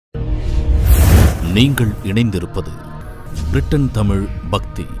நீங்கள் இணைந்திருப்பது பிரிட்டன் தமிழ்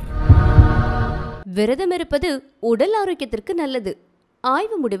பக்தி. விரதம் இருப்பது உடல் ஆரோக்கியத்திற்கு நல்லது.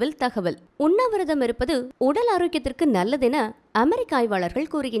 ஆய்வு முடிவில் தகவல். உண்ணாவிரதம் இருப்பது உடல் ஆரோக்கியத்திற்கு நல்லதென அமெரிக்க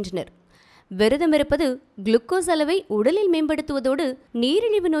ஆய்வாளர்கள் கூறுகின்றனர். விரதம் இருப்பது குளுக்கோஸ் அளவை உடலில் மேம்படுத்துவதோடு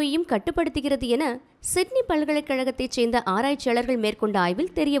நீரிழிவு நோயையும் கட்டுப்படுத்துகிறது என சிட்னி பல்கலைக்கழகத்தைச் சேர்ந்த ஆராய்ச்சியாளர்கள் மேற்கொண்ட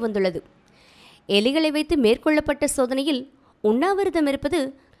ஆய்வில் தெரியவந்துள்ளது. எலிகளை வைத்து மேற்கொள்ளப்பட்ட சோதனையில் உண்ணாவிரதம் இருப்பது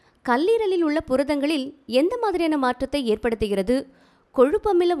கல்லீரலில் உள்ள புரதங்களில் எந்த மாதிரியான மாற்றத்தை ஏற்படுத்துகிறது,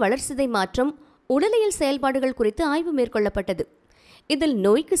 கொழுப்பமில வளர்சிதை மாற்றம், உடலியல் செயல்பாடுகள் குறித்து ஆய்வு மேற்கொள்ளப்பட்டது. இதில்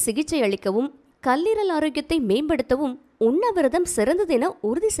நோய்க்கு சிகிச்சை அளிக்கவும் கல்லீரல் ஆரோக்கியத்தை மேம்படுத்தவும் உண்ணாவிரதம் சிறந்ததென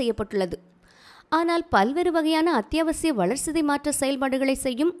உறுதி செய்யப்பட்டுள்ளது. ஆனால் பல்வேறு வகையான அத்தியாவசிய வளர்சிதை மாற்ற செயல்பாடுகளை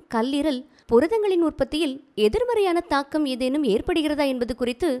செய்யும் கல்லீரல் புரதங்களின் உற்பத்தியில் எதிர்மறையான தாக்கம் ஏதேனும் ஏற்படுகிறதா என்பது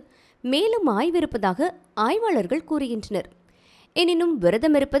குறித்து மேலும் ஆய்விருப்பதாக ஆய்வாளர்கள் கூறுகின்றனர். எனினும்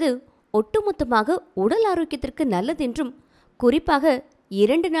விரதம் இருப்பது ஒட்டுமொத்தமாக உடல் ஆரோக்கியத்திற்கு நல்லதென்றும், குறிப்பாக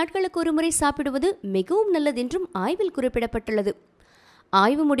 2 நாட்களுக்கு ஒரு முறை சாப்பிடுவது மிகவும் நல்லதென்றும் ஆய்வில் குறிப்பிடப்பட்டுள்ளது.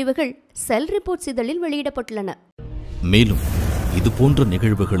 ஆய்வு முடிவுகள் செல் ரிப்போர்ட்ஸ் இதழில் வெளியிடப்பட்டுள்ளன. மேலும் இதுபோன்ற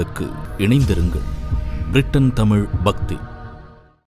நிகழ்வுகளுக்கு இணைந்திருங்கள். பிரிட்டன் தமிழ் பக்தி.